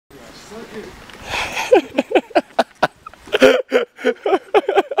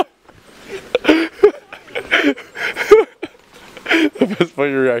The best part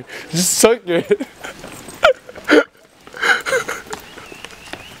of your reaction. Just suck it.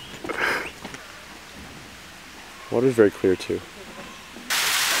 Water's very clear too.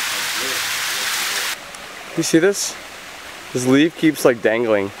 You see this? This leaf keeps like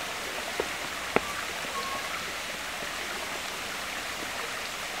dangling.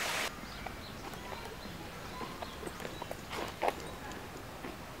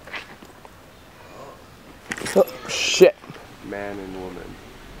 Oh, shit. Man and woman.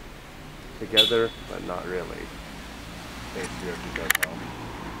 Together, but not really.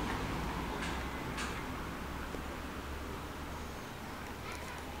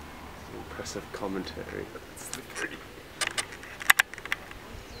 Impressive commentary, but it's slippery.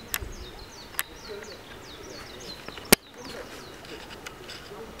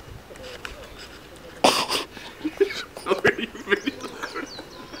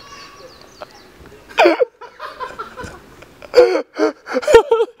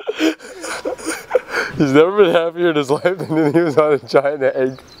 He's never been happier in his life than when he was on a giant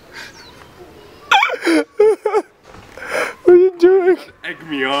egg. What are you doing? Egg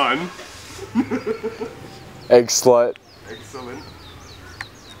me on. Egg slut. Excellent.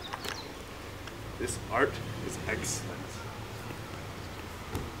 This art is excellent.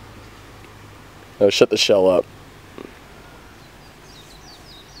 Oh, shut the shell up.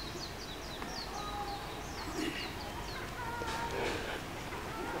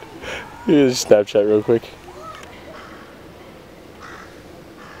 You just Snapchat real quick.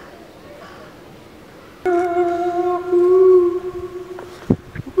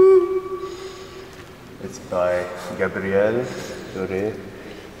 It's by Gabriel Doré,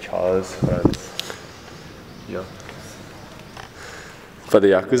 Charles Franz. Yeah. For the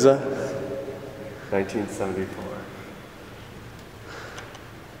Yakuza? 1974.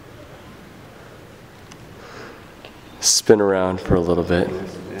 Spin around for a little bit.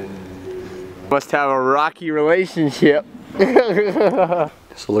 Must have a rocky relationship. So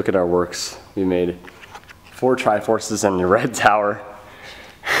look at our works. We made 4 Triforces and a red tower.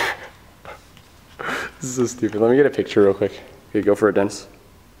 This is so stupid. Let me get a picture real quick. Okay, go for it, Dennis.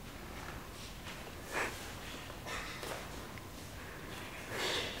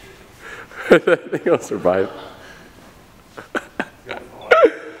 I think I'll survive.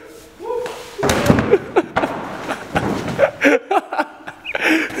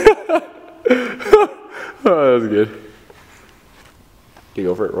 Oh, that was good. You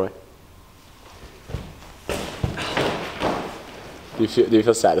go for it, Roy. Do you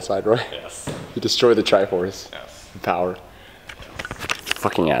feel satisfied, Roy? Yes. You destroyed the Triforce. Yes. Power.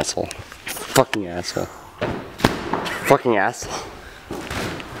 Fucking asshole. Fucking asshole. Fucking asshole.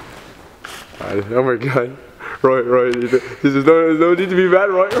 Oh my god. Roy, there's no need to be mad,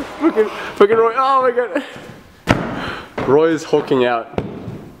 Roy. Fucking Roy. Oh my god. Roy is hulking out.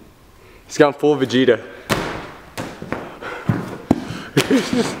 He's gone full Vegeta.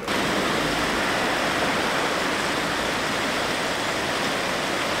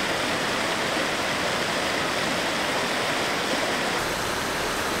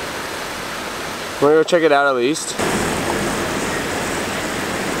 Wanna go check it out at least?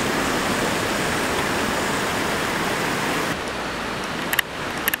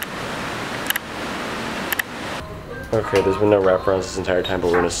 Okay, there's been no wraparounds this entire time,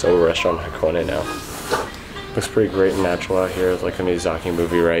 but we're in a soba restaurant in Hakone now. Looks pretty great and natural out here. It's like a Miyazaki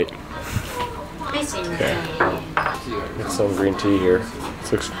movie, right? Okay. Get some green tea here.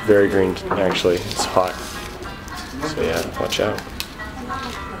 This looks very green, actually. It's hot. So yeah, watch out.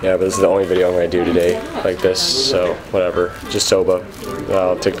 Yeah, but this is the only video I'm going to do today, like this, so whatever. Just soba.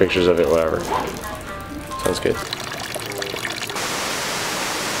 I'll take pictures of it, whatever. Sounds good.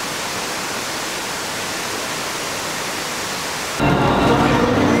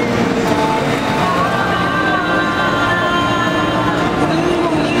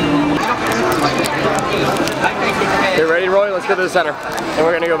 Okay, ready, Roy? Let's go to the center. And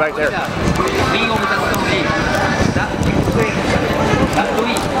we're going to go back there.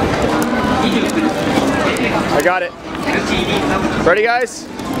 I got it. Ready, guys?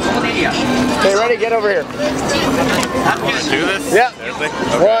 Okay, ready? Get over here. Let's do this? Yep. Seriously?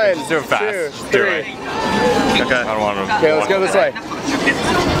 Okay. One, Just do it fast. 2, 3. Okay. I don't want to. Okay, let's go this way.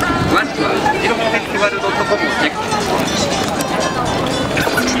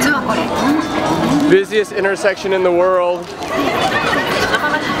 Busiest intersection in the world.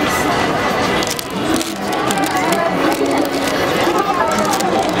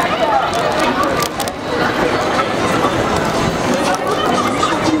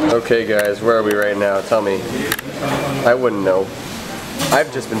 Okay guys, where are we right now? Tell me. I wouldn't know. I've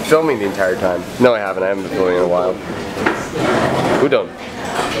just been filming the entire time. No, I haven't. I haven't been filming in a while. Udon.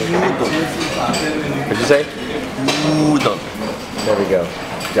 What'd you say? Udon. There we go.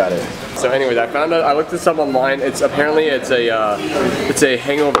 Got it. So anyways, I found out, I looked this up online. It's apparently it's a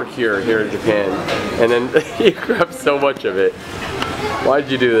hangover cure here in Japan. And then you grab so much of it. Why'd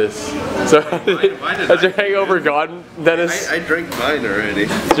you do this? So has your hangover gone, Dennis? I drank mine already.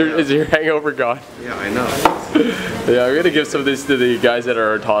 Is your hangover gone? Yeah, I know. Yeah, I'm gonna give some of this to the guys that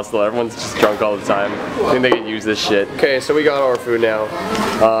are at hostel. Everyone's just drunk all the time. I think they can use this shit. Okay, so we got our food now.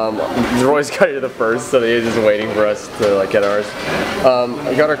 Roy's got here the first, so he's just waiting for us to like get ours.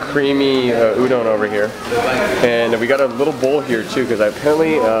 I got our creamy udon over here, and we got a little bowl here too, because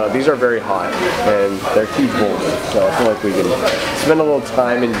apparently these are very hot, and they're huge bowls. So I feel like we can spend a little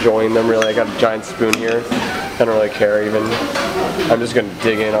time enjoying them. Really, I got a giant spoon here. I don't really care even. I'm just gonna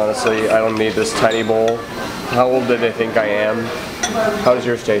dig in, honestly. I don't need this tiny bowl. How old do they think I am? How does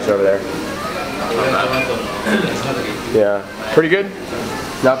yours taste over there? Yeah, pretty good.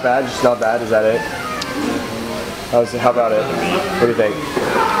 Not bad, just not bad. Is that it? How about it? What do you think?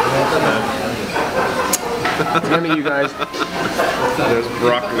 Damn it, you guys. There's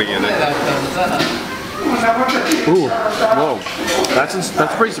broccoli in it. Ooh, whoa, that's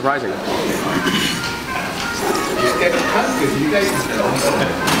pretty surprising.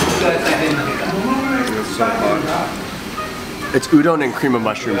 It's udon and cream of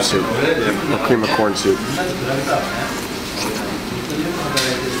mushroom soup, or cream of corn soup.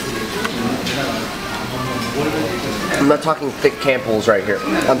 I'm not talking thick Campbell's right here.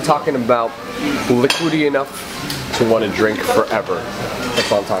 I'm talking about liquidy enough to want to drink forever. That's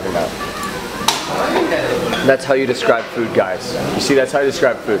what I'm talking about. That's how you describe food, guys. You see, that's how you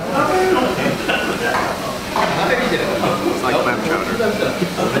describe food. It's like clam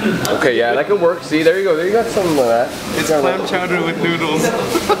chowder. Okay, yeah, that could work. See, there you go. There you got something like that. It's clam chowder with noodles.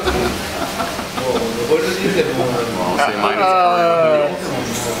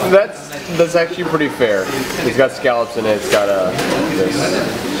 That's actually pretty fair. It's got scallops in it. It's got this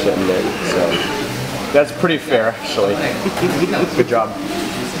shit in it. So that's pretty fair, actually. Good job.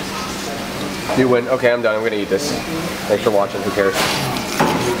 You win. Okay, I'm done. I'm gonna eat this. Thanks for watching. Who cares?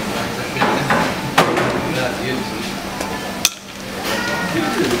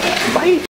 Bye.